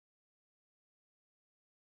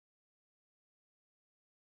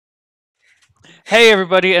Hey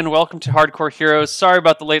everybody, and welcome to Hardcore Heroes. Sorry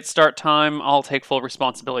about the late start time. I'll take full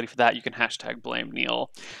responsibility for that. You can hashtag blame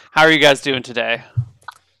Neal. How are you guys doing today?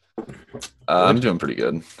 I'm doing pretty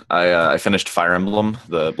good. I finished Fire Emblem,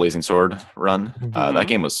 the Blazing Sword run. That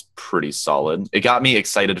game was pretty solid. It got me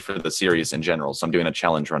excited for the series in general, so I'm doing a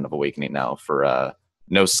challenge run of Awakening now for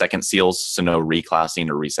no second seals, so no reclassing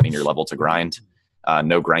or resetting your level to grind,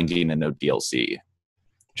 no grinding, and no DLC,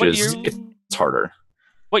 What which is year? it's harder.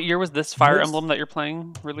 What year was this Fire Emblem that you're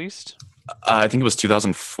playing released? I think it was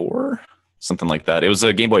 2004, something like that. It was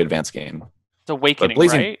a Game Boy Advance game. It's Awakening,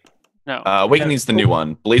 Blazing- right? No. Awakening's the new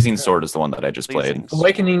one. Blazing Sword is the one that I just Blazing played. Sword.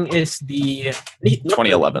 Awakening is the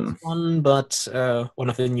 2011 one, but one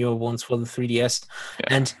of the newer ones for the 3DS. Yeah.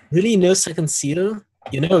 And really, no second seal.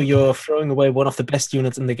 You know, you're throwing away one of the best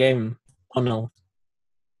units in the game. Oh no!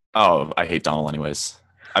 Oh, I hate Donald anyways.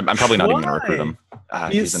 I'm probably not even going to recruit him.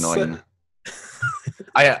 He's He's, annoying.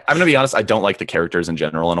 I'm going to be honest, I don't like the characters in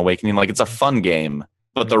general in Awakening. Like, it's a fun game,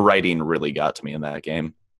 but the writing really got to me in that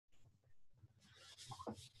game.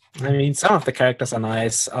 I mean, some of the characters are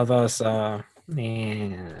nice, others are.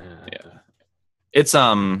 Yeah. It's,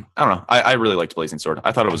 I don't know. I really liked Blazing Sword.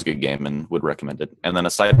 I thought it was a good game and would recommend it. And then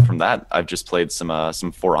aside from that, I've just played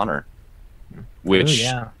some For Honor, which... Oh,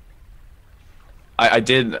 yeah.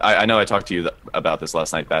 I know I talked to you about this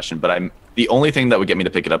last night, Bastian, but the only thing that would get me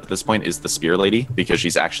to pick it up at this point is the Spear Lady, because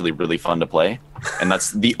she's actually really fun to play, and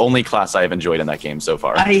that's the only class I have enjoyed in that game so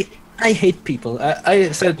far. I hate people.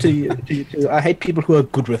 I said to you too, I hate people who are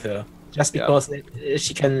good with her, just because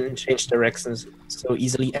she can change directions so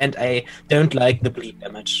easily, and I don't like the bleed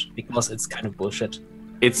damage, because it's kind of bullshit.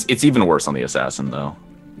 It's even worse on the Assassin, though,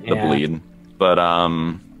 the bleed. But,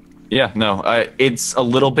 yeah, no, it's a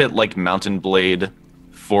little bit like Mountain Blade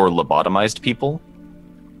for lobotomized people.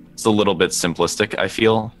 It's a little bit simplistic, I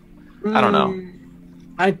feel. I don't know.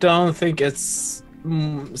 I don't think it's...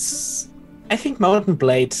 I think Mountain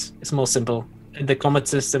Blade is more simple. In the combat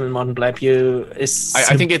system in Mountain Blade,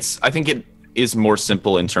 I think it is more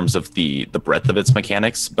simple in terms of the breadth of its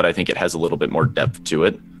mechanics, but I think it has a little bit more depth to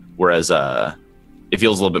it. Whereas it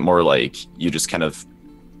feels a little bit more like you just kind of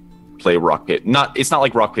play rock paper. It's not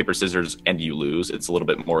like rock paper scissors and you lose. It's a little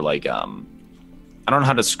bit more like I don't know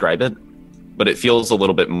how to describe it, but it feels a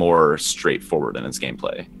little bit more straightforward in its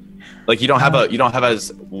gameplay. Like you don't have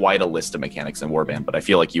as wide a list of mechanics in Warband, but I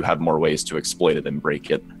feel like you have more ways to exploit it and break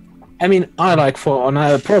it. I mean, I like For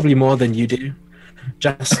Honor probably more than you do.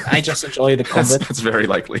 I just enjoy the combat. That's very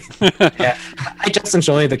likely. Yeah, I just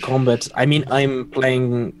enjoy the combat. I mean, I'm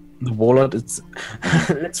playing the Warlord. It's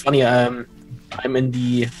funny. I'm in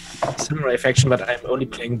the Samurai faction, but I'm only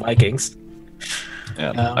playing Vikings.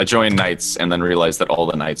 Yeah, I joined Knights and then realized that all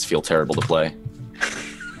the Knights feel terrible to play.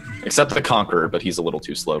 Except the Conqueror, but he's a little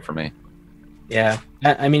too slow for me. Yeah,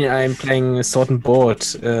 I mean, I'm playing Sword and Board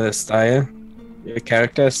style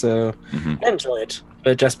character, so I enjoy it.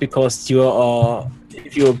 But just because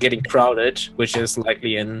if you're getting crowded, which is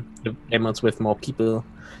likely in the game modes with more people,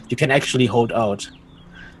 you can actually hold out.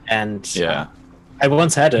 And yeah. I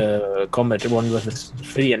once had a combat one with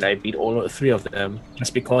 3, and I beat all 3 of them.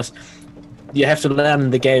 Just because you have to learn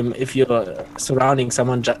the game. If you're surrounding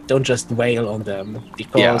someone, don't just wail on them,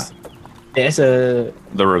 because there's the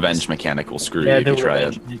revenge mechanic will screw you if you try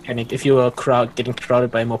it. Mechanic. If you are getting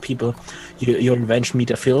crowded by more people, your revenge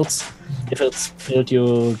meter fills. If it's filled,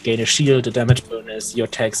 you gain a shield, a damage bonus. Your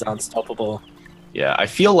attacks are unstoppable. Yeah, I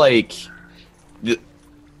feel like.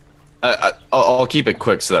 I'll keep it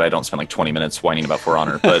quick so that I don't spend like 20 minutes whining about For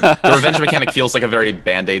Honor. But the revenge mechanic feels like a very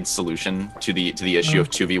band-aid solution to the issue of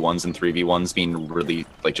 2v1s and 3v1s being really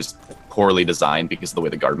like just poorly designed because of the way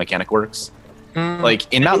the guard mechanic works.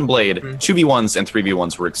 Like in Mountain Blade, 2v1s and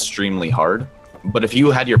 3v1s were extremely hard. But if you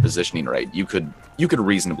had your positioning right, you could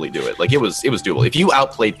reasonably do it. Like it was doable. If you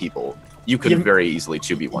outplayed people, you could very easily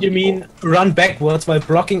 2v1. You mean run backwards while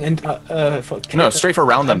blocking and no, strafe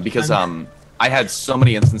around them, because I had so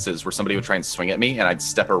many instances where somebody would try and swing at me, and I'd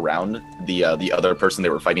step around the other person they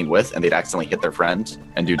were fighting with, and they'd accidentally hit their friend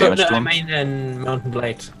and do damage to them. I mean in Mountain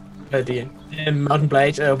Blade. In Mountain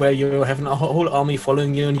Blade, where you have a whole army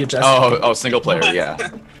following you, and you just single player, yeah,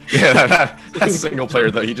 yeah, that's single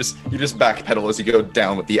player though. You just backpedal as you go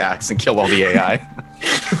down with the axe and kill all the AI.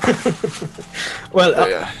 Well,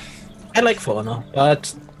 yeah. I like For Honor,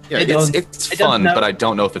 but yeah, it's fun, but I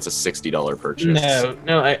don't know if it's a $60 purchase.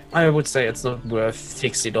 No, I would say it's not worth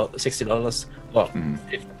 $60. Well,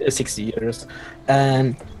 €60.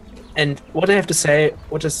 And what I have to say,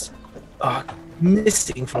 what is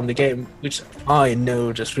missing from the game, which I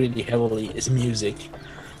know just really heavily, is music.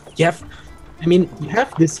 You have I mean, you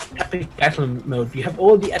have this epic battle mode. You have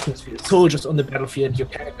all the atmosphere, soldiers on the battlefield. Your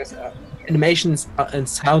characters, animations and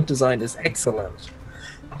sound design is excellent.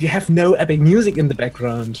 You have no epic music in the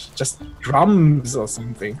background, just drums or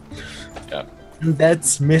something. Yeah. And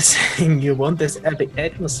that's missing. You want this epic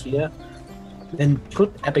atmosphere, then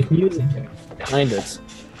put epic music behind it.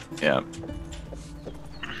 Yeah.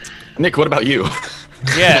 Nick, what about you?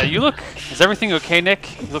 Yeah, you look. Is everything okay,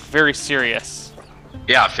 Nick? You look very serious.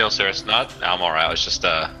 Yeah, I feel serious. No, I'm alright. I was just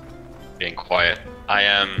being quiet. I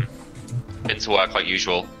am been to work like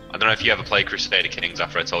usual. I don't know if you ever played Crusader Kings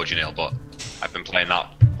after I told you, Neal, but I've been playing that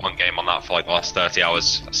one game on that for like the last 30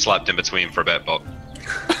 hours. I slept in between for a bit, but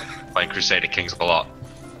playing Crusader Kings a lot.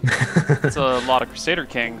 It's a lot of Crusader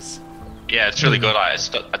Kings. Yeah, it's really good. I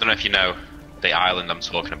don't know if you know the island I'm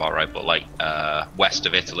talking about, right? But like west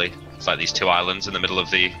of Italy, it's like these two islands in the middle of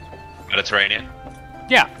the Mediterranean.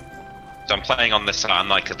 Yeah. So I'm playing on this, I'm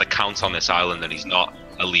like the count on this island, and he's not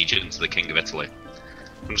allegiant to the King of Italy.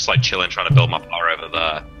 I'm just like chilling, trying to build my power over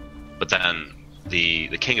there. But then the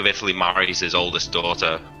King of Italy marries his oldest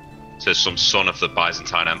daughter to some son of the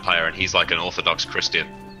Byzantine Empire, and he's like an Orthodox Christian.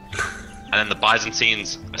 And then the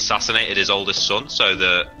Byzantines assassinated his oldest son, so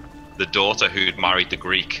the daughter who'd married the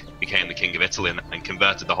Greek became the King of Italy and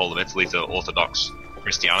converted the whole of Italy to Orthodox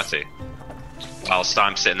Christianity. Whilst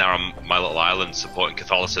I'm sitting there on my little island supporting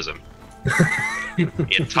Catholicism. He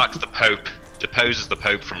attacks the Pope, deposes the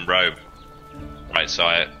Pope from Rome. Right, so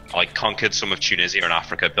I conquered some of Tunisia and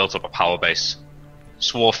Africa, built up a power base,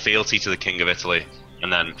 swore fealty to the King of Italy,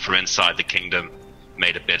 and then from inside the kingdom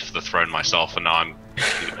made a bid for the throne myself, and now I'm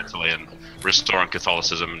King of Italy and restoring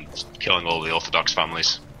Catholicism and killing all the Orthodox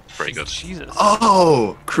families. Pretty good. Jesus.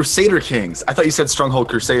 Oh, Crusader Kings. I thought you said Stronghold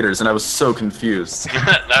Crusaders, and I was so confused. no,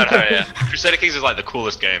 yeah. Crusader Kings is like the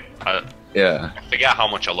coolest game. Yeah. I forget how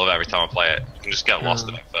much I love it every time I play it. You can just get lost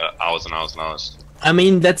in it for hours and hours and hours. I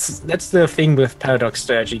mean, that's the thing with paradox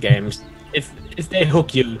strategy games. If they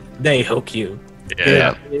hook you, they hook you.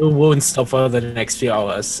 Yeah. You won't stop for the next few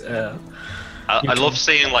hours. I love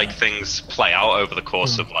seeing like things play out over the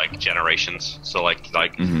course of like generations. So like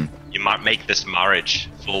you might make this marriage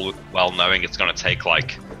full well knowing it's going to take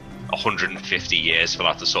like 150 years for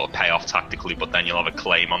that to sort of pay off tactically, but then you'll have a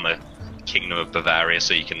claim on the Kingdom of Bavaria,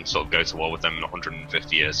 so you can sort of go to war with them in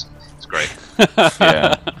 150 years. It's great.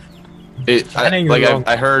 Yeah.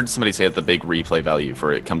 I heard somebody say that the big replay value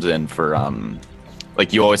for it comes in for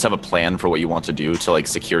like you always have a plan for what you want to do to like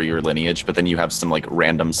secure your lineage, but then you have some like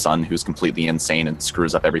random son who's completely insane and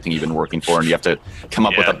screws up everything you've been working for, and you have to come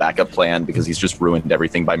up with a backup plan because he's just ruined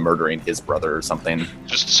everything by murdering his brother or something.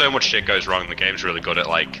 Just so much shit goes wrong. The game's really good at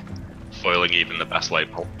like foiling even the best laid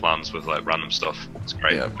plans with like random stuff. It's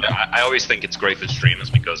great. Yeah. I always think it's great for streamers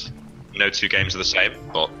because no two games are the same,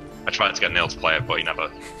 but I tried to get Neal to play it, but he never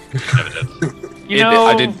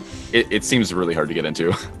did. It seems really hard to get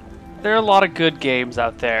into. There are a lot of good games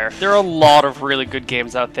out there. There are a lot of really good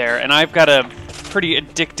games out there, and I've got a pretty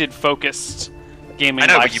addicted, focused gaming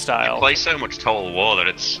lifestyle. But you play so much Total War that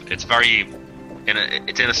it's very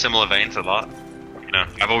it's in a similar vein to that. You know,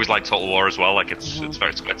 I've always liked Total War as well. Like it's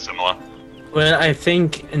quite similar. Well, I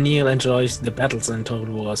think Neal enjoys the battles in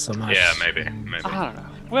Total War so much. Yeah, maybe. I don't know.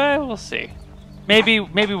 Well, we'll see. Maybe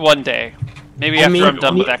one day. Maybe after I'm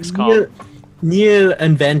done with XCOM. Neal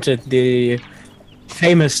invented the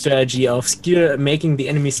famous strategy of making the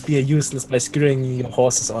enemy spear useless by skewering your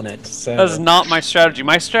horses on it. So That is not my strategy.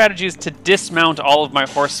 My strategy is to dismount all of my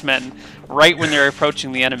horsemen right when they're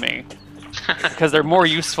approaching the enemy. Because they're more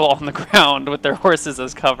useful on the ground with their horses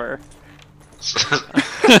as cover.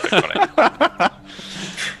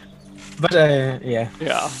 But yeah.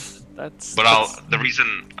 Yeah. The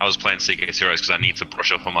reason I was playing Secret Heroes is because I need to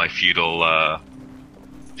brush up on my feudal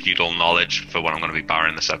knowledge for when I'm going to be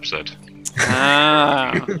barring this episode.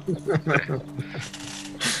 Ah.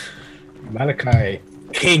 Malachi,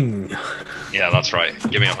 king. Yeah, that's right.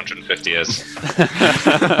 Give me 150 years.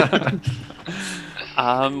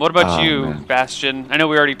 What about you, man. Bastian? I know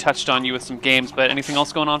we already touched on you with some games, but anything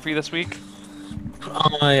else going on for you this week?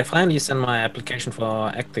 I finally sent my application for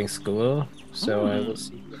acting school, so I will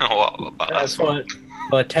see.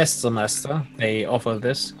 For a test semester, they offer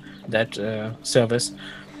that service.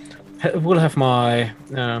 We'll have my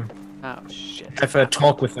have a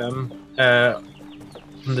talk with them on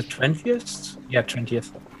the 20th. Yeah,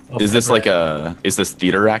 20th. Is this is this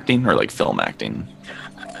theater acting or like film acting?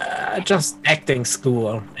 Just acting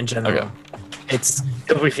school in general. Okay. It's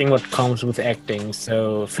everything what comes with acting.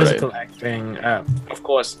 So physical acting, of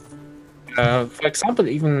course. For example,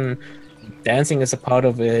 even dancing is a part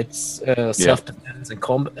of it. Self-defense and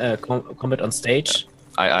combat on stage.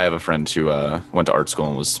 I have a friend who went to art school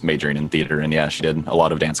and was majoring in theater, and yeah, she did a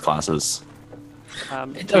lot of dance classes.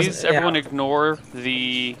 Please, everyone, ignore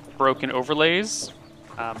the broken overlays.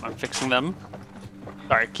 I'm fixing them.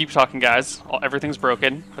 Sorry, keep talking, guys. Everything's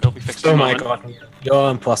broken, but it'll be fixed in a moment. God,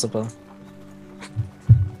 you're impossible.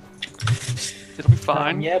 It'll be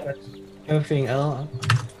fine. Yeah, but everything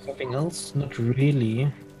else, not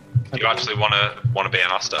really. Do you actually want to be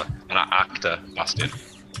an actor, Bastian?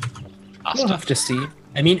 We'll have to see.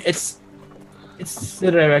 I mean, it's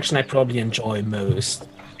the direction I probably enjoy most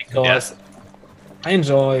because I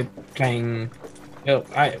enjoy playing.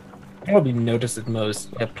 I probably noticed it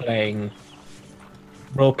most by playing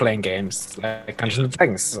role-playing games like Dungeons and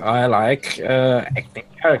Dragons. I like acting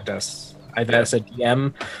characters, either as a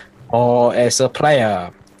DM or as a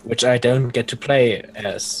player, which I don't get to play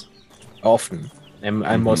as often.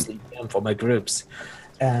 I'm mostly DM for my groups,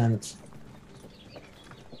 and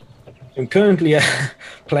I'm currently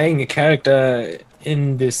playing a character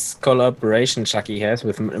in this collaboration Chucky has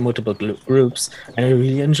with multiple groups, and I'm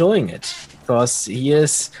really enjoying it because he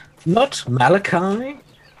is not Malachi.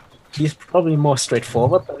 He's probably more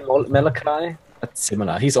straightforward than Malachi, but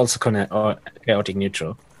similar. He's also chaotic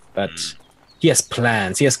neutral, but he has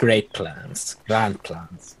plans. He has great plans, grand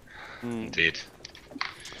plans. Indeed.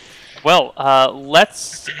 Well,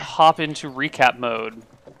 let's hop into recap mode.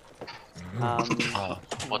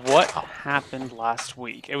 What happened last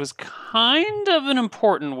week? It was kind of an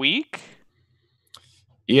important week.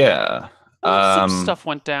 Yeah. Some stuff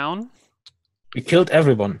went down. We killed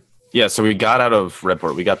everyone. Yeah, so we got out of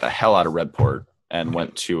Redport. We got the hell out of Redport and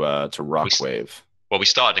went to Rockwave. Well, we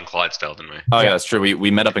started in Clydesdale, didn't we? Oh, yeah, that's true. We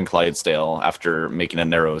met up in Clydesdale after making a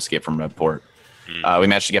narrow escape from Redport. We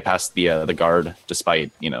managed to get past the guard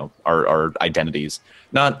despite, our identities.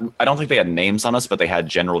 I don't think they had names on us, but they had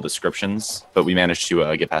general descriptions. But we managed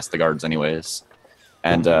to get past the guards anyways.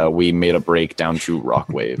 And we made a break down to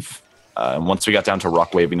Rockwave. And once we got down to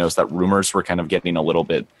Rockwave, we noticed that rumors were kind of getting a little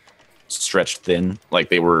bit stretched thin. Like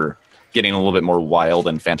they were getting a little bit more wild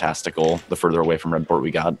and fantastical the further away from Redport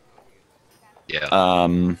we got. Yeah.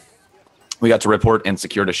 We got to Redport and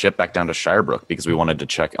secured a ship back down to Shirebrook because we wanted to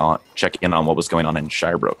check in on what was going on in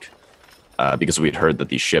Shirebrook. Because we'd heard that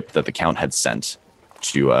the ship that the Count had sent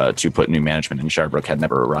to put new management in Shirebrook had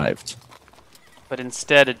never arrived. But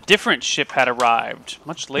instead, a different ship had arrived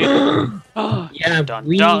much later. Yeah, dun.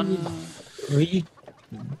 We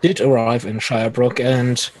did arrive in Shirebrook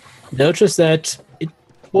and noticed that it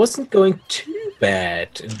wasn't going too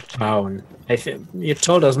bad in town. I think you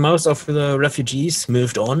told us most of the refugees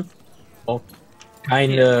moved on, or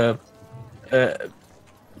kind of were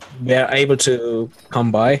able to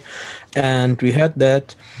come by, and we heard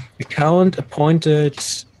that the Count appointed,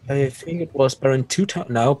 I think it was Baron Two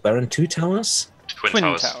Towers. Twin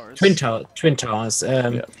Towers.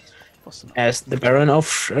 As the Baron of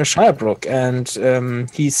Shirebrook, and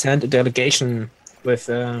he sent a delegation with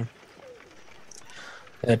a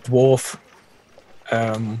dwarf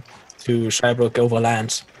to Shirebrook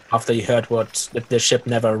overland after he heard that the ship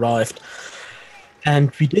never arrived.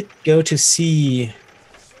 And we did go to see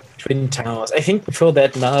Twin Towers. I think before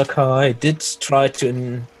that, Malachi did try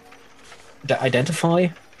to identify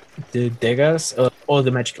the daggers or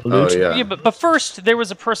the magical loot. Oh, yeah. Yeah, but first, there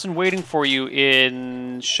was a person waiting for you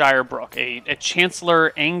in Shirebrook, a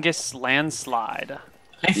Chancellor Angus Landslide.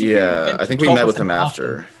 I think we met with him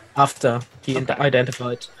after. After he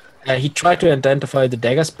identified. He tried to identify the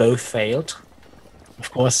daggers, both failed.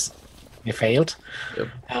 Of course, they failed. Yep.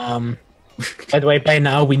 By the way, by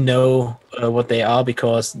now we know what they are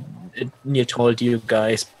because Neal told you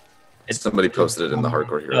guys. Somebody posted it in the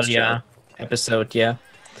Hardcore Heroes chat. Episode, yeah.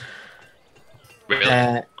 Really?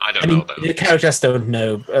 I don't know them. The characters don't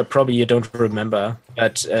know. Probably you don't remember,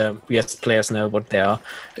 but we as players know what they are.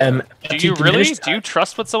 Do you really? Do you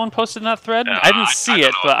trust what someone posted in that thread? I didn't see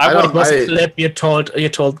it, but I would. Clip you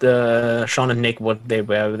told Sean and Nick what they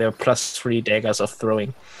were. They were +3 daggers of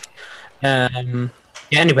throwing.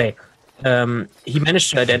 Anyway, he managed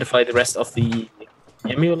to identify the rest of the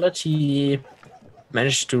amulet. He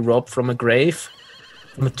managed to rob from a grave.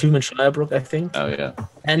 From a tomb in Shirebrook, I think. Oh yeah.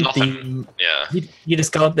 And he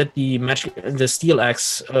discovered that the steel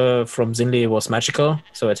axe from Zinli was magical,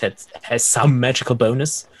 so it has some magical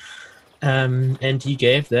bonus. And he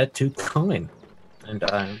gave that to Coin. And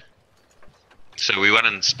So we went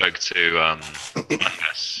and spoke to I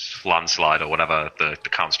guess Landslide or whatever the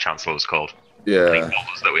Count's Chancellor was called. Yeah. And he told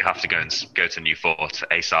us that we have to go to New Fort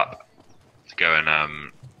ASAP to go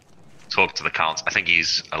and talk to the Count. I think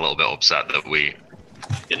he's a little bit upset that we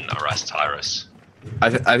didn't arrest Tyrus. I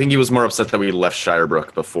think he was more upset that we left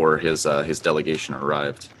Shirebrook before his delegation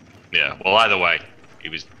arrived. Yeah, well, either way, he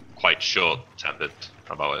was quite short-tempered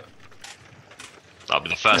about it. That'll be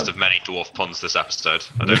the first of many dwarf puns this episode.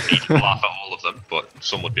 I don't need to laugh at all of them, but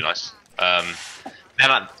some would be nice.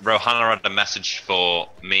 Then Rohanna had a message for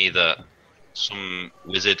me that some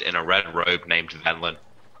wizard in a red robe named Venlin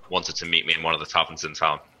wanted to meet me in one of the taverns in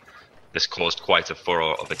town. This caused quite a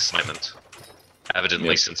furore of excitement.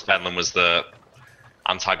 Evidently, since Venlin was the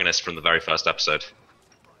antagonist from the very first episode.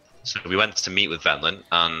 So we went to meet with Venlin,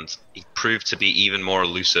 and he proved to be even more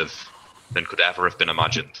elusive than could ever have been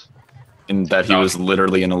imagined. In that he was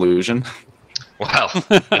literally an illusion? Well,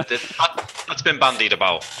 that's been bandied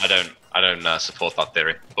about. I don't support that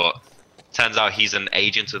theory, but turns out he's an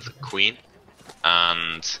agent of the Queen,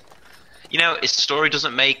 and you know, his story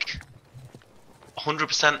doesn't make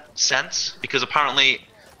 100% sense, because apparently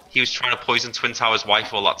he was trying to poison Twin Tower's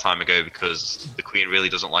wife all that time ago because the Queen really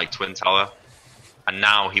doesn't like Twin Tower, and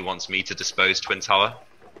now he wants me to dispose Twin Tower.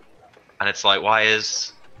 And it's like, why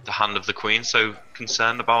is the Hand of the Queen so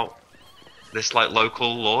concerned about this like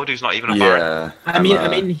local lord who's not even a baron? I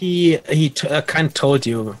mean, he kind of told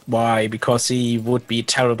you why, because he would be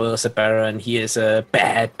terrible as a baron. He is a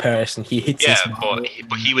bad person. He hits his mom.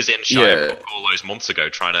 but he was in Shire all those months ago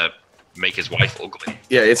trying to make his wife ugly.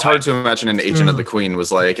 Yeah, it's hard to imagine an agent of the Queen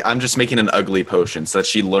was like, I'm just making an ugly potion so that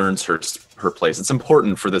she learns her place. It's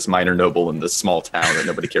important for this minor noble in this small town that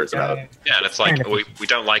nobody cares about. Yeah, and it's like, we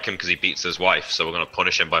don't like him because he beats his wife, so we're going to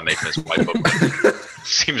punish him by making his wife ugly.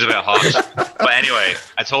 Seems a bit harsh. But anyway,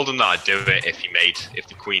 I told him that I'd do it if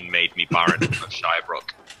the Queen made me Baron of Shirebrook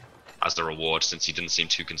as the reward, since he didn't seem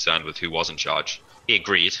too concerned with who was in charge. He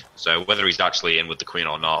agreed, so whether he's actually in with the Queen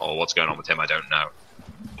or not, or what's going on with him, I don't know.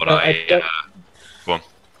 But go on.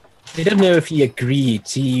 I don't know if he agreed.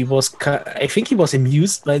 I think he was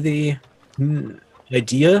amused by the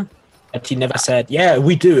idea, but he never said, "Yeah,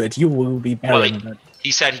 we do it. You will be Baron." Well,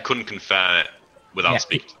 he said he couldn't confirm it without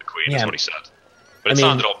speaking to the Queen. That's what he said. But it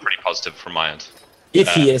sounded all pretty positive from my end. If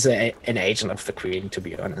he is an agent of the Queen, to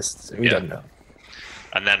be honest, we don't know.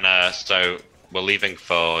 And then, so we're leaving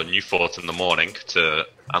for Newfort in the morning to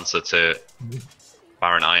answer to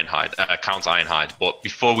Baron Ironhide, Count Ironhide. But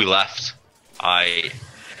before we left, I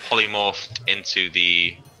polymorphed into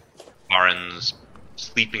the Baron's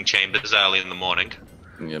sleeping chambers early in the morning,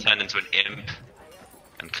 turned into an imp,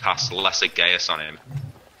 and cast Lesser Gaius on him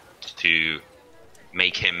to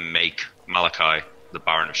make him make Malachi the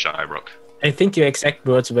Baron of Shirebrook. I think your exact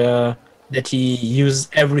words were that he used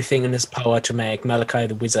everything in his power to make Malachi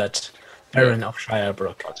the Wizard Baron of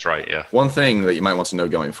Shirebrook. That's right, yeah. One thing that you might want to know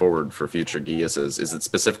going forward for future Gaiuses is it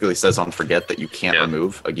specifically says on Forget that you can't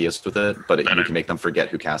remove a Gaius with it, but you can make them forget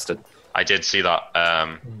who cast it. I did see that.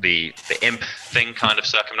 The imp thing kind of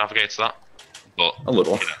circumnavigates that, but a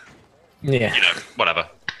little. You know, whatever.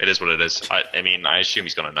 It is what it is. I mean, I assume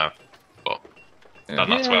he's gonna know, but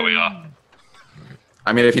that's where we are.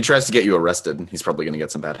 I mean, if he tries to get you arrested, he's probably gonna get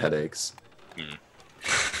some bad headaches.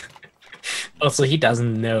 Also, he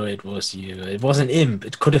doesn't know it was you. It was an imp.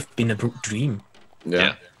 It could have been a dream.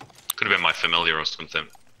 Yeah. Could have been my familiar or something.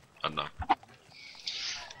 I don't know.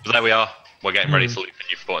 But there we are. We're getting ready to leave for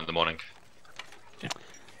Newport in the morning.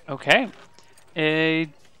 Okay. I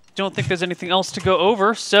don't think there's anything else to go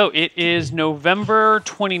over. So it is November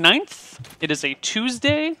 29th. It is a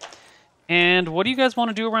Tuesday. And what do you guys want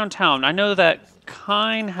to do around town? I know that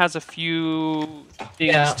Kine has a few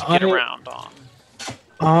things to get around on.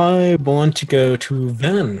 I want to go to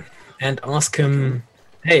Van and ask him,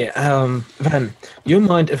 hey, Van, you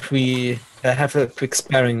mind if we have a quick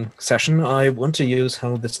sparring session? I want to use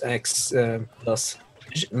how this axe does.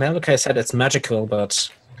 Malachi said it's magical,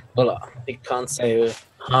 but, well, I can't say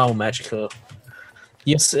how magical.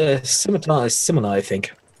 Yes, similar, I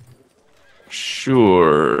think.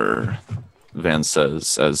 Sure, Van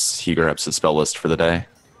says as he grabs his spell list for the day.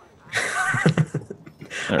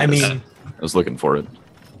 I was looking for it.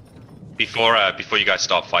 Before you guys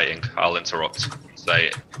start fighting, I'll interrupt.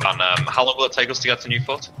 Say, how long will it take us to get to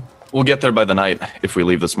Newport? We'll get there by the night if we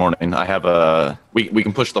leave this morning. I have we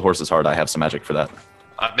can push the horses hard. I have some magic for that.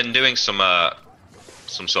 I've been doing some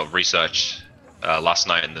sort of research last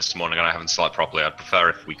night and this morning, and I haven't slept properly. I'd prefer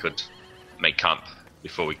if we could make camp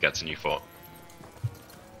before we get to Newport.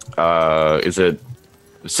 Is it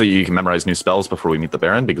so you can memorize new spells before we meet the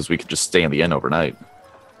Baron? Because we could just stay in the inn overnight.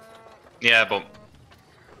 Yeah, but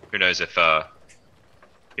who knows if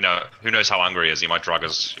who knows how angry he is? He might drag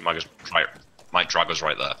us. He might drag us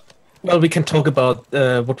right there. Well, we can talk about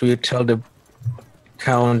what we tell the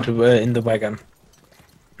Count in the wagon.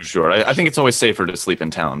 Sure. I think it's always safer to sleep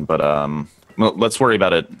in town, but well, let's worry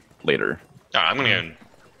about it later. All right, I'm gonna go and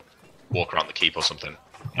walk around the keep or something.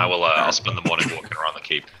 I'll spend the morning walking around the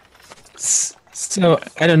keep. So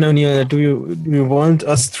I don't know, Neil. Do you want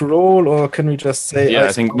us to roll, or can we just say? Yeah,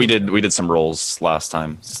 I think we did some rolls last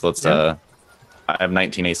time. So let's. I have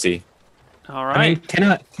 19 AC. All right. I mean,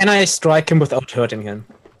 can I strike him without hurting him?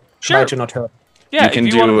 Sure. Try to not hurt. Yeah, You can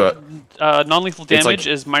if you do, want non-lethal damage like-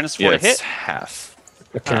 is -4 Yeah, to it's hit, half.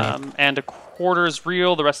 Okay. and a quarter is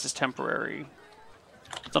real. The rest is temporary.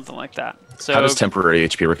 Something like that. So, How does temporary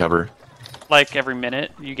HP recover? like every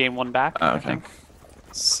minute, you gain 1 back. Oh, I okay. think.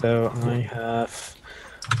 So I have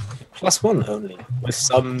 +1 only, with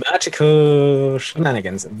some magical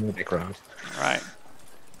shenanigans in the background. All right.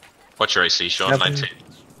 What's your AC, Sean? 7. 19.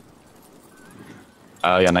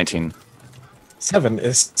 Yeah, 19. 7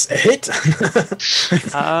 is a hit.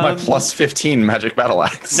 My plus 15 magic battle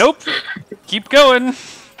axe. Nope. Keep going.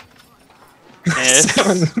 Miss.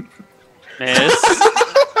 7. Miss.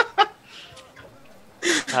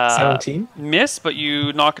 17. Miss, but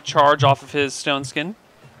you knock a charge off of his stone skin.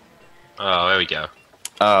 Oh, there we go.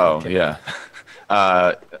 Oh, yeah.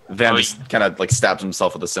 Van Oh, just kind of like stabs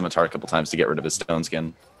himself with a scimitar a couple times to get rid of his stone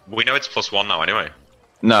skin. We know it's +1 now, anyway.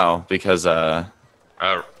 No, because Oh,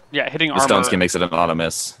 Yeah, hitting the armor. stone skin makes it an auto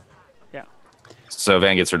miss. Yeah. So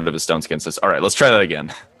Van gets rid of his stone skin and says, all right, let's try that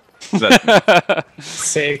again. That-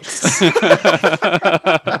 6.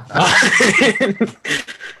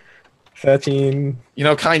 13. you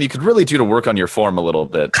know, Kine, you could really do to work on your form a little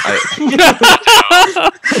bit. Get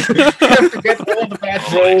all the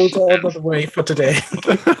bad rolls all the way for today.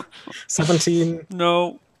 17.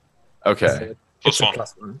 No. Okay. It's a +1.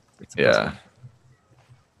 +1. It's a Yeah.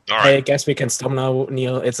 All I right. guess we can stop now,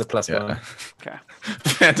 Neil. It's a +1. Yeah. Okay.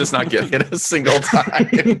 Van does not get hit a single time.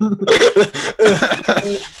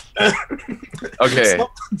 Okay.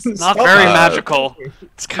 Not very Uh, magical.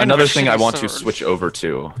 It's kind Another of a thing I shitty want to sword. switch over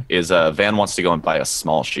to is Van wants to go and buy a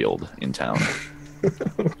small shield in town.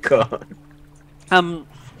 God.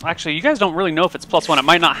 Actually, you guys don't really know if it's +1. It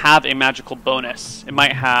might not have a magical bonus. It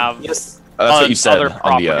might have Yes. That's what you said other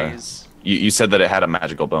on the. properties. You said that it had a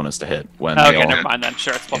magical bonus to hit when. Okay, Neal- never mind then.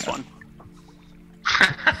 Sure, it's +1.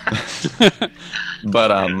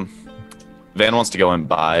 But Van wants to go and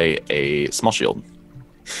buy a small shield.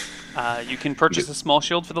 You can purchase a small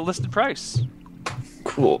shield for the listed price.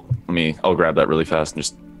 Cool. I'll grab that really fast and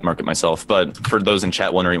just mark it myself. But for those in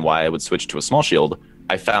chat wondering why I would switch to a small shield,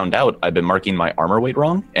 I found out I've been marking my armor weight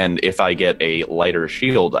wrong, and if I get a lighter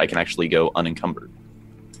shield, I can actually go unencumbered.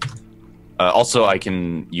 Also, I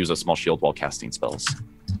can use a small shield while casting spells.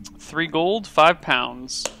 3 gold, 5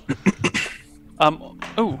 pounds.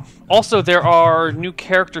 Also, there are new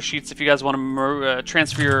character sheets if you guys want to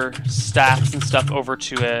transfer your stats and stuff over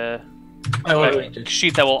to I already a did.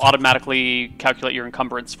 sheet that will automatically calculate your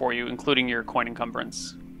encumbrance for you, including your coin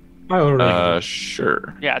encumbrance. I already did.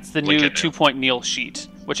 Sure. Yeah, it's the Look new at it. 2-point Neal sheet,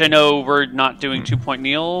 which I know we're not doing 2-point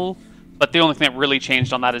Neal, but the only thing that really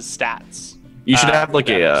changed on that is stats. You should have like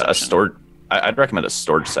that a section. storage. I'd recommend a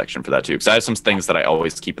storage section for that too, because I have some things that I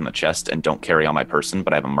always keep in the chest and don't carry on my person,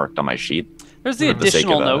 but I have them marked on my sheet. There's the For the sake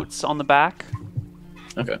additional of, notes on the back.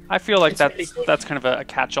 Okay. I feel like It's really that's kind of a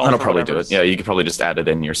catch-all. I'll for probably do it. whatever's- Yeah, you could probably just add it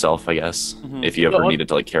in yourself, I guess, if you ever Yeah. needed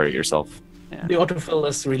to like carry it yourself. The autofill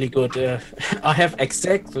is really good. I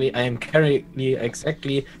am carrying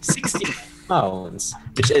exactly 60 pounds,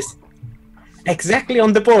 which is exactly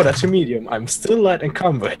on the border to medium. I'm still light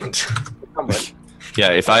encumbered.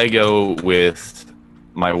 Yeah, if I go with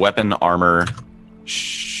my weapon, armor,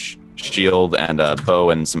 shield, and a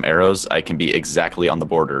bow and some arrows, I can be exactly on the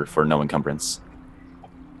border for no encumbrance.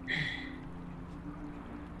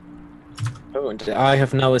 Oh, and I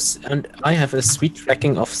have now I have a sweet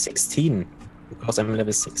tracking of 16 because I'm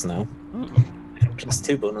level 6 now. I have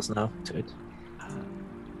 +2 bonus now to it.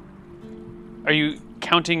 Are you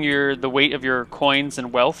counting the weight of your coins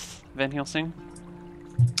and wealth, Van Helsing?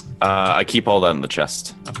 I keep all that in the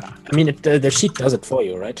chest. I mean, the sheet does it for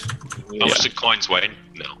you, right? How much did coins weigh?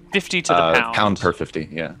 No. 50 to the pound. Pound per 50,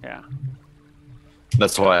 yeah. Yeah.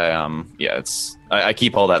 That's why, I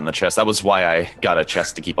keep all that in the chest. That was why I got a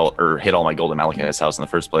chest to hit all my gold in Malachi's house in the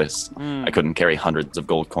first place. I couldn't carry hundreds of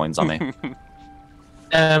gold coins on me.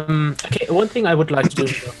 Okay, one thing I would like to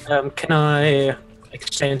do. Can I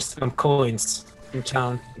exchange some coins in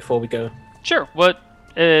town before we go? Sure. What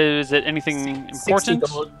is it? Anything important?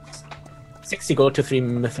 60 gold to 3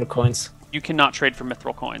 mithril coins. You cannot trade for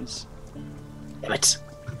mithril coins. Damn it.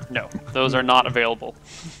 No, those are not available.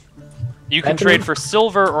 You can Platinum? trade for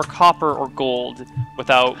silver or copper or gold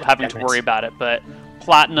without having to Damn it. worry about it, but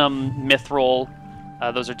platinum, mithril,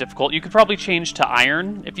 those are difficult. You could probably change to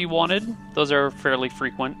iron if you wanted. Those are fairly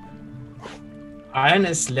frequent. Iron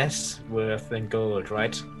is less worth than gold,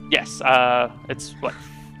 right? Yes, it's what,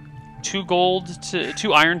 2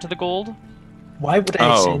 iron to the gold. Why would I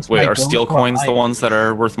Oh, exchange wait, my are gold steel for coins the iron? ones that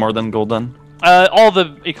are worth more than gold then? All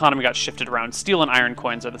the economy got shifted around. Steel and iron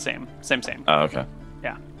coins are the same. Same. Oh, okay.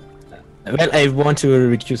 Yeah. Well, I want to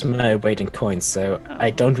reduce my weight in coins, so I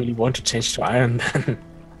don't really want to change to iron then.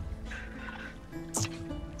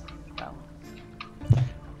 Well.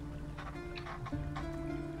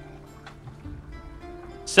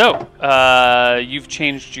 So, you've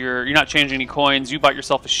changed you're not changing any coins. You bought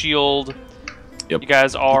yourself a shield. Yep. You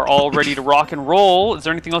guys are all ready to rock and roll. Is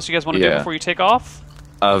there anything else you guys want to do Yeah. before you take off?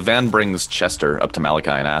 Van brings Chester up to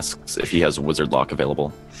Malachi and asks if he has wizard lock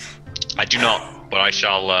available. I do not, but I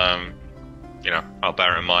shall, I'll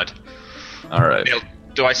bear it in mind. All right. Neal,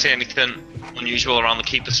 do I see anything unusual around the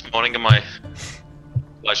keep this morning in my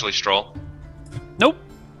leisurely stroll? Nope.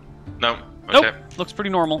 No? Okay. Nope. Looks pretty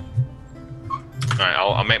normal. Alright,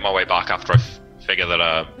 I'll make my way back after I figure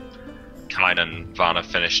that Kine and Van have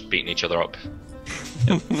finished beating each other up.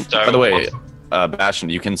 So, By the way, Bastian,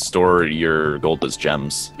 you can store your gold as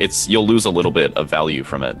gems. You'll lose a little bit of value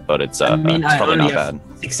from it, but it's I mean, it's I probably only not have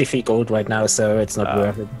bad. 60 feet gold right now, so it's not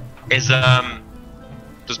worth it.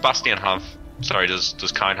 does Bastian have... Sorry, does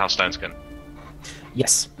Kine have stone skin?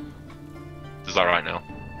 Yes. Is that right now?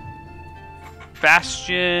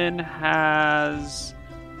 Bastion has...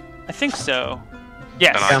 I think so.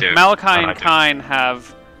 Yes. Then I do. Malachi Then I and do. Kine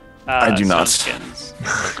have I do not. skins.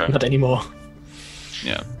 Okay. Not anymore.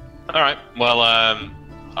 Yeah. Alright, well,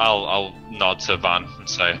 I'll nod to Van and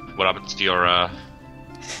say, what happened to your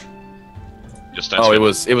stone Oh,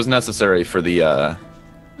 skin? it was necessary for the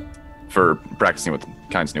for practicing with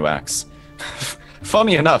Kine's new axe.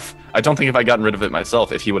 Funny enough, I don't think if I'd gotten rid of it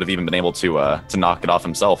myself, if he would have even been able to knock it off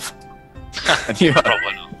himself. And you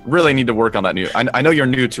Probably not. really need to work on that new. I know you're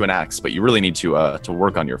new to an axe, but you really need to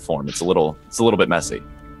work on your form. It's a little bit messy.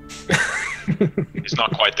 He's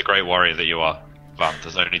not quite the great warrior that you are, Van.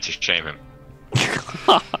 There's no need to shame him.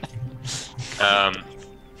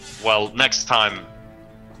 Well, next time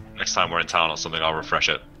we're in town or something, I'll refresh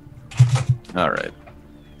it. All right.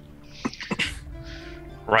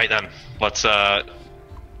 Right then, let's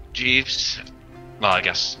Jeeves. Well, I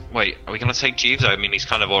guess. Wait, are we gonna take Jeeves? I mean, he's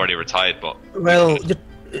kind of already retired, but Well,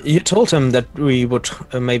 you told him that we would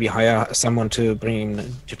maybe hire someone to bring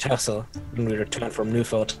him to Tassel when we return from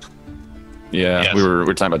Newford. Yeah, Yes. we were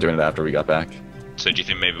talking about doing it after we got back. so do you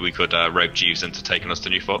think maybe we could rope Jeeves into taking us to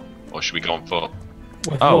Newfoot, or should we go on foot?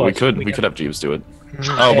 Oh, we could have Jeeves do it.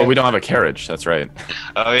 Oh, but we don't have a carriage. That's right.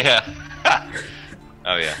 Oh yeah.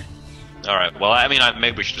 Oh yeah. All right. Well, I mean,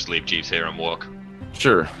 maybe we should just leave Jeeves here and walk.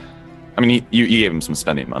 Sure. I mean, you gave him some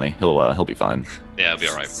spending money. He'll be fine. Yeah, it'll be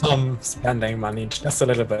all right. Some spending money, just a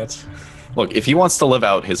little bit. Look, if he wants to live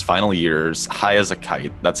out his final years high as a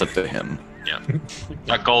kite, that's up to him. Yeah.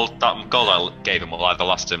 That gold I gave him will either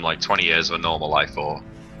last him like 20 years of a normal life or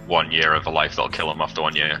 1 year of a life that'll kill him after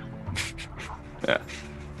 1 year. Yeah.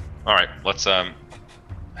 All right, let's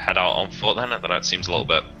head out on foot then. That seems a little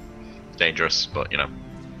bit dangerous, but you know.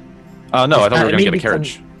 No, I thought we were I gonna mean, get a we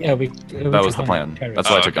carriage. can- yeah, we That was the plan. That's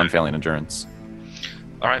why I took okay. unfailing endurance.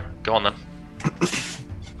 All right, go on then.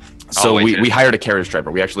 So wait we here. hired a carriage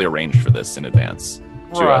driver. We actually arranged for this in advance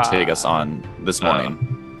to take us on this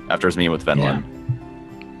morning after his meeting with Venlin.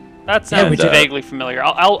 That sounds we did. vaguely familiar.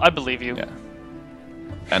 I believe you. Yeah.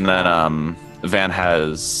 And then Van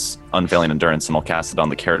has unfailing endurance, and I'll cast it on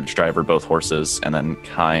the carriage driver, both horses, and then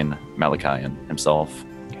Kine, Malachi, and himself.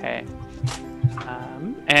 Okay.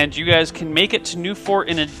 And you guys can make it to Newfort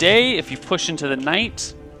in a day if you push into the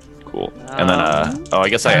night. Cool. And then I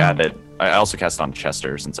guess I added. I also cast it on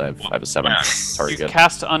Chester since I have a 7 You target.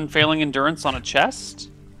 cast Unfailing Endurance on a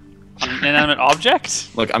chest? On an inanimate object?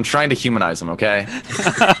 Look, I'm trying to humanize him, okay?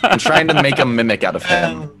 I'm trying to make a mimic out of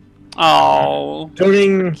him. Oh,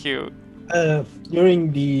 During cute.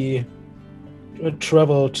 during the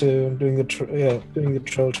travel to doing the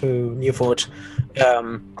travel to Newfort,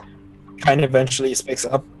 kind of eventually speaks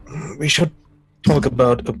up. We should talk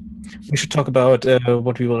about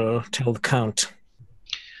what we will tell the Count.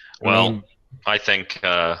 Well, I think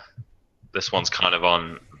this one's kind of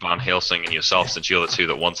on Van Helsing and yourself, since you're the two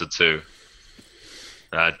that wanted to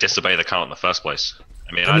disobey the Count in the first place.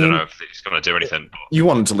 I mean, I don't know if he's going to do anything. But You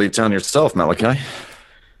wanted to leave town yourself, Malachi.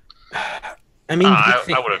 I mean, I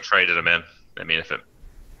would have traded him in. I mean, if it.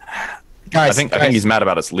 guys, I think he's mad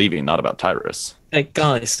about us leaving, not about Tyrus.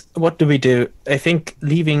 guys, what do we do? I think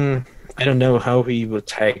leaving. I don't know how we will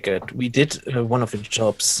take it. We did one of the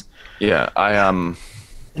jobs. Yeah,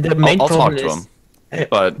 The main I'll problem talk to is, him,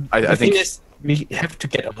 but I the think thing is, we have to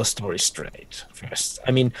get our story straight first.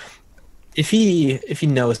 I mean, if he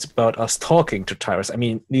knows about us talking to Tyrus, I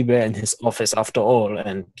mean, we were in his office after all,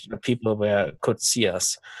 and people could see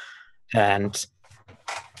us. And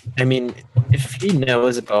I mean, if he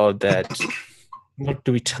knows about that, what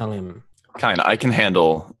do we tell him? Kind of. I can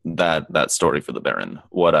handle that story for the Baron.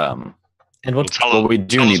 What And what? What we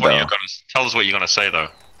do need, though. Tell us what you're gonna say, though,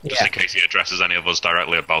 just in case he addresses any of us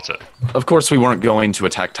directly about it. Of course, we weren't going to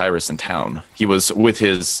attack Tyrus in town. He was with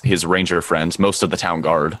his ranger friends. Most of the town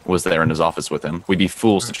guard was there in his office with him. We'd be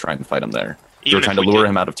fools to try and fight him there. We were trying to lure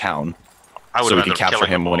him out of town so we could capture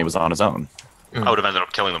him when he was on his own. I would have ended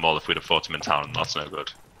up killing them all if we'd have fought him in town, and that's no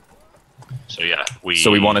good. So yeah, So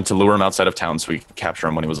we wanted to lure him outside of town so we could capture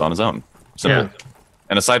him when he was on his own. Simple. Yeah.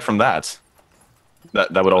 And aside from that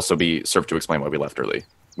would also be serve to explain why we left early.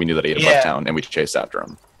 We knew that he had left town, and we chased after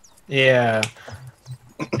him. Yeah,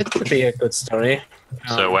 it could be a good story.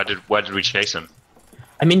 So where did we chase him?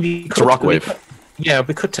 I mean, we could, to Rockwave.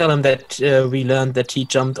 We could tell him that we learned that he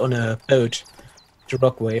jumped on a boat to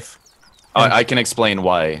Rockwave. I can explain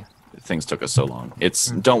why things took us so long.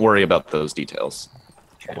 Don't worry about those details.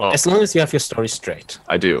 Okay. Well, as long as you have your story straight.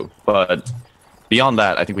 I do, but beyond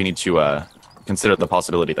that, I think we need to consider the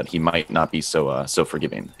possibility that he might not be so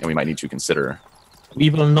forgiving, and we might need to consider. We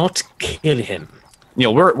will not kill him.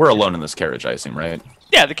 Neal, we're alone in this carriage, I assume, right?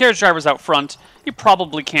 Yeah, the carriage driver's out front. You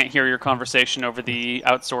probably can't hear your conversation over the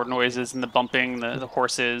outsword noises and the bumping, the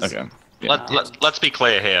horses. Okay. Yeah. Let's be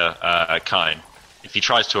clear here, Kine. If he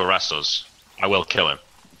tries to arrest us, I will kill him.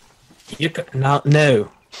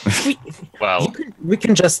 No. we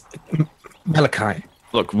can just Malachi.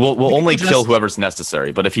 Look, we'll only kill whoever's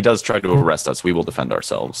necessary, but if he does try to arrest us, we will defend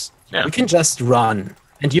ourselves. Yeah. We can just run,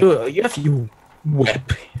 and you have your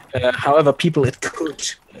web. However, people it could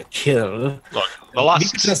kill. Look, the last we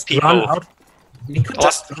could just people... run out. We could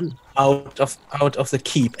just run out of the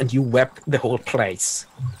keep, and you web the whole place,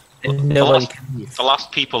 and nobody can leave. The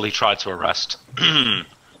last people he tried to arrest ran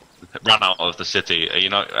out of the city. You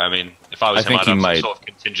know, I mean, if I was him, I'd have some sort of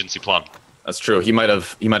contingency plan. That's true. He might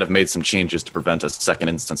have made some changes to prevent a second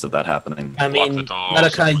instance of that happening. I mean,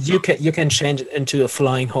 Malachi, you can change it into a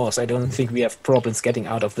flying horse. I don't think we have problems getting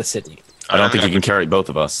out of the city. I don't think you can carry both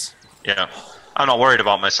of us. Yeah, I'm not worried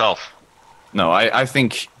about myself. No, I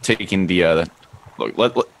think taking the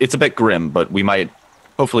look, it's a bit grim, but we might.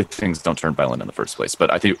 Hopefully, things don't turn violent in the first place.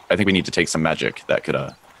 But I think we need to take some magic that could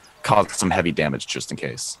cause some heavy damage just in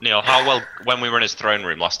case. Neal, how well when we were in his throne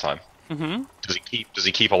room last time? Mm-hmm. Does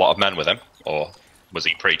he keep a lot of men with him, or was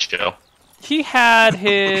he pretty chill? He had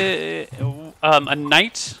his a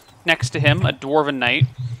knight next to him, a dwarven knight,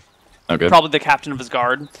 probably the captain of his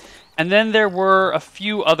guard, and then there were a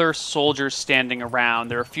few other soldiers standing around.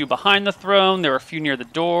 There were a few behind the throne. There were a few near the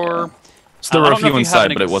door. Yeah. So there were a few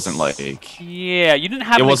inside, but it wasn't like... Yeah, you didn't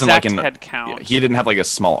have an exact head count. Yeah, he didn't have like a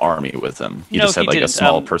small army with him. He just had like a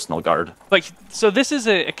small personal guard. But so this is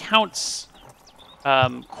a count's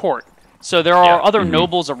court. So there are other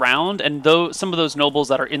nobles around, and some of those nobles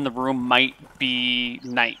that are in the room might be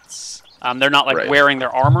knights. They're not like wearing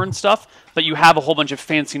their armor and stuff, but you have a whole bunch of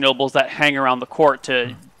fancy nobles that hang around the court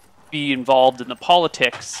to be involved in the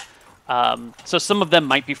politics. So some of them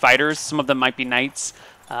might be fighters, some of them might be knights.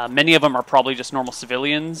 Many of them are probably just normal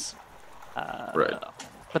civilians.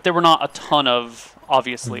 But there were not a ton of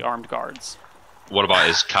obviously armed guards. What about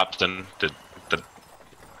his captain? Did they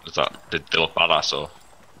look badass or?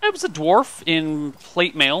 It was a dwarf in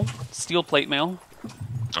plate mail, steel plate mail.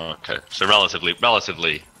 Oh, okay, so relatively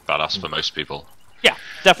badass for most people. Yeah,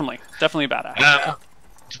 definitely badass.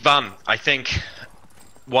 Van, I think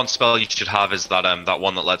one spell you should have is that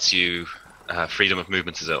one that lets you freedom of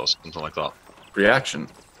movement, is it, or something like that? Reaction.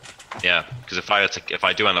 Yeah, because if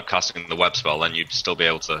I do end up casting the web spell, then you'd still be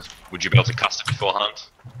able to. Would you be able to cast it beforehand?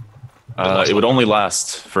 It would only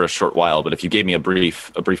last for a short while, but if you gave me a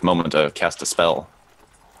brief moment to cast a spell,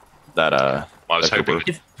 that I was hoping.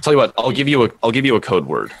 Tell you what, I'll give you a code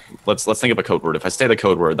word. Let's think of a code word. If I say the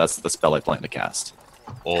code word, that's the spell I plan to cast.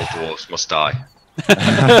 All dwarves must die.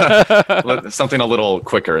 Something a little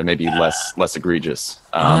quicker and maybe less egregious.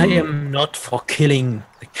 I am not for killing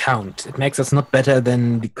the count. It makes us not better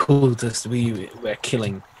than the cultists we were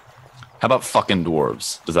killing. How about fucking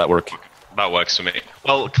dwarves? Does that work? That works for me.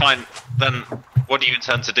 Well, then what do you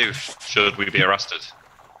intend to do should we be arrested?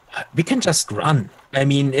 We can just run. I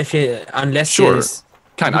mean, unless sure.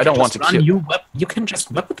 I don't want to kill you. You can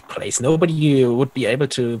just web the place. Nobody would be able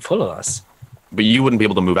to follow us. But you wouldn't be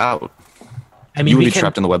able to move out. I mean, you would be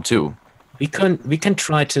trapped in the web too. We can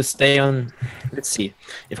try to stay on. Let's see.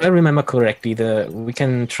 If I remember correctly, we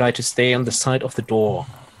can try to stay on the side of the door,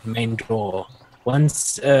 main door.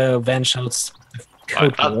 Once Van shouts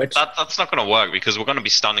code word. That's not going to work because we're going to be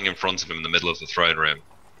standing in front of him in the middle of the throne room.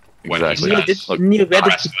 Exactly. Neal, where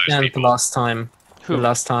did you stand the last time? Who? The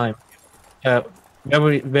last time.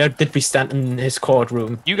 where did we stand in his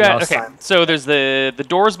courtroom? You got last okay. time? So there's the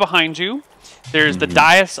doors behind you. There's the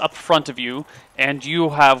dais up front of you, and you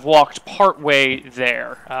have walked part way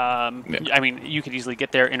there. I mean, you could easily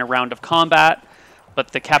get there in a round of combat,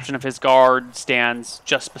 but the captain of his guard stands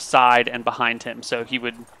just beside and behind him, so he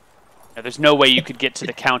would. There's no way you could get to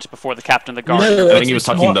the count before the captain of the guard. No, I think he was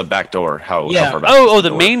talking the back door. How far back? Oh,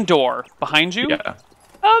 the main door behind you. Yeah.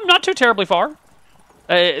 Not too terribly far.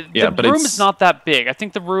 The but room it's- is not that big. I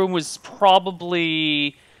think the room was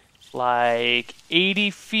probably like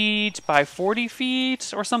 80 feet by 40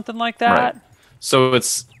 feet or something like that. Right. So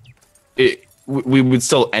we would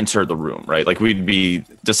still enter the room, right? Like we'd be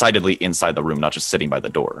decidedly inside the room, not just sitting by the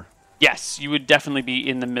door. Yes, you would definitely be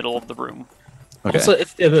in the middle of the room. Okay. Also,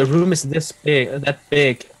 if the room is that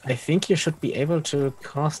big, I think you should be able to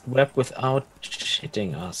cast web without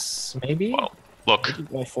hitting us. Maybe Well, look, 80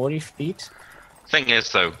 by 40 feet. thing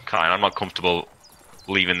is though, Kine, I'm not comfortable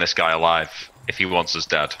leaving this guy alive if he wants us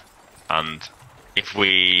dead. And if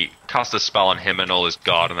we cast a spell on him and all his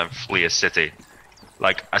guard and then flee a city,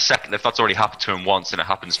 like a second, if that's already happened to him once and it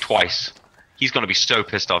happens twice, he's going to be so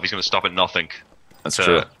pissed off. He's going to stop at nothing. That's to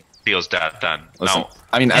true. see us dead then. Listen, Now,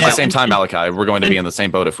 I mean, at the same time, Malachi, we're going to be in the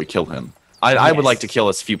same boat if we kill him. I would Yes. like to kill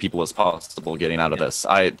as few people as possible getting out of this.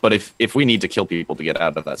 But if we need to kill people to get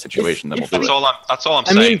out of that situation, then we'll do that's it. all I'm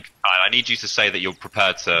I saying. mean- Kine. I need you to say that you're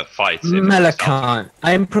prepared to fight. if it comes down Malachi,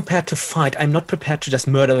 I'm prepared to fight. I'm not prepared to just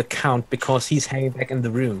murder the count because he's hanging back in the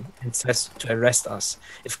room and says to arrest us.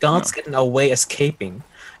 If guards get in our way escaping,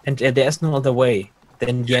 and there's no other way,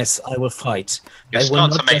 then yes, I will fight. You're I will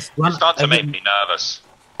starting not to just run. to I make will- me nervous,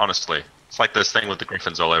 honestly. It's like this thing with the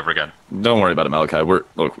Griffins all over again. Don't worry about it, Malachi.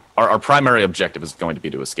 Our primary objective is going to be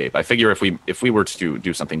to escape. I figure if we were to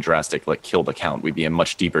do something drastic like kill the count, we'd be in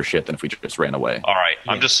much deeper shit than if we just ran away. Alright,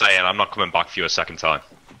 I'm just saying, I'm not coming back for you a second time.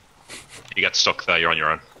 You get stuck there, you're on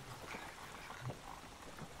your own.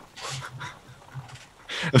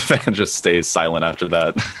 Van just stays silent after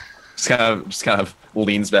that. just kind of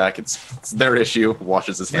leans back. It's their issue.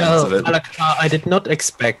 Washes his hands of Well, it. Malachi, I did not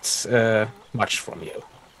expect much from you.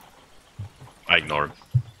 I ignore him.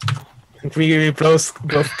 And we both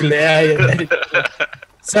glare at it.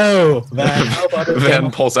 So, Van, how about a Van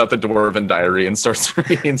game? pulls out the Dwarven diary and starts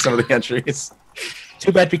reading some of the entries.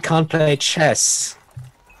 Too bad we can't play chess.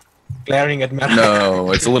 Glaring at Malachi.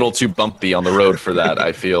 No, it's a little too bumpy on the road for that,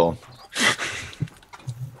 I feel.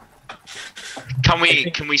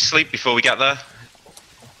 Can we sleep before we get there?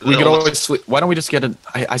 We could always sleep. Why don't we just get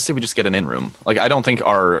I say we just get an in-room. Like, I don't think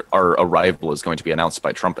our arrival is going to be announced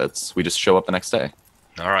by trumpets. We just show up the next day.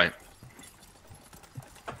 Alright.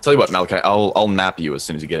 Tell you what, Malachi, I'll nap you as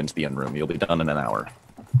soon as you get into the in-room. You'll be done in an hour.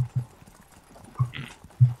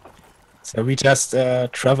 So we just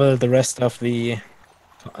travel the rest of the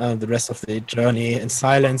journey in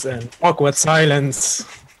silence and awkward silence.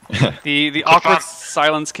 The awkward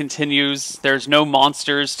silence continues. There's no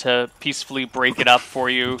monsters to peacefully break it up for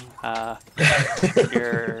you.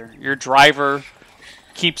 Your driver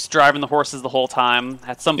keeps driving the horses the whole time.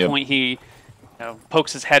 At some Yep. point, he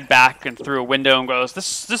pokes his head back and through a window and goes,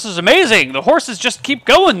 "This is amazing. The horses just keep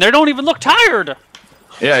going. They don't even look tired.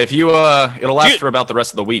 Yeah, if you it'll last for about the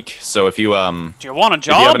rest of the week. So if you Do you want a if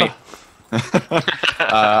you have job?" any,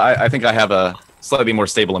 I think I have a slightly more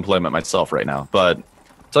stable employment myself right now. But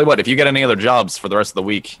tell you what, if you get any other jobs for the rest of the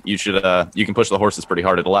week, you can push the horses pretty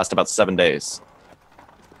hard. It'll last about 7 days.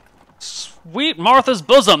 Sweet Martha's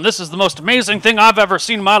bosom. This is the most amazing thing I've ever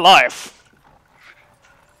seen in my life.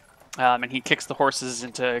 And he kicks the horses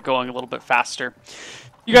into going a little bit faster.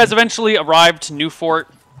 You guys eventually arrive to Newfort.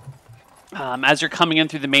 As you're coming in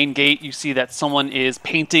through the main gate, you see that someone is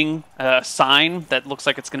painting a sign that looks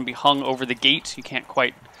like it's going to be hung over the gate. You can't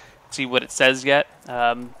quite see what it says yet.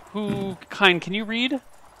 Can you read?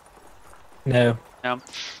 No. No.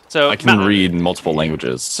 So I can read multiple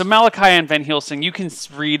languages. So Malachi and Van Helsing, you can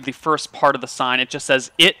read the first part of the sign. It just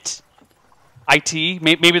says it.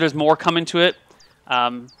 Maybe there's more coming to it.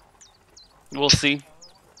 We'll see.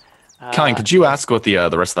 Kine, could you ask what the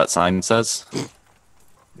rest of that sign says?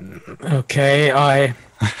 Okay, I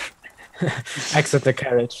exit the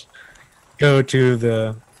carriage. Go to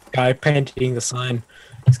the guy painting the sign.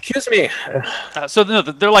 Excuse me.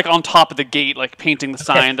 They're like on top of the gate, like painting the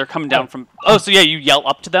sign. They're coming down from. Oh, so yeah, you yell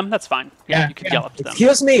up to them. That's fine. Yeah, you can yell up to them.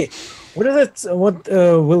 Excuse me. What is it? What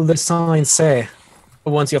will the sign say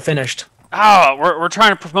once you're finished? Oh, we're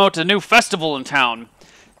trying to promote a new festival in town.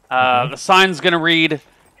 The sign's gonna read,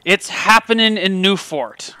 "It's happening in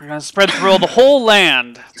Newfort. We're gonna spread through the whole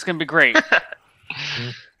land. It's gonna be great.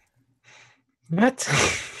 What?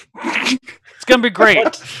 It's gonna be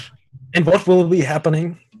great." And what will be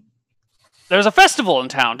happening? There's a festival in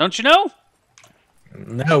town, don't you know?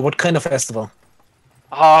 No, what kind of festival?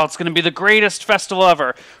 Oh, it's going to be the greatest festival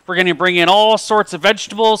ever. We're going to bring in all sorts of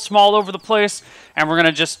vegetables from all over the place, and we're going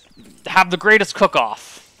to just have the greatest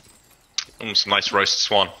cook-off. Some nice roast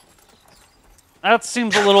swan. That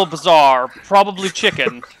seems a little bizarre. Probably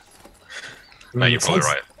chicken. No, you're probably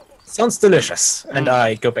Sounds- right. Sounds delicious. And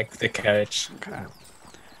I go back to the carriage. Okay.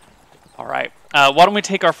 All right. Why don't we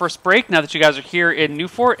take our first break now that you guys are here in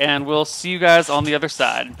Newfort, and we'll see you guys on the other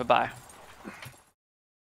side. Bye-bye.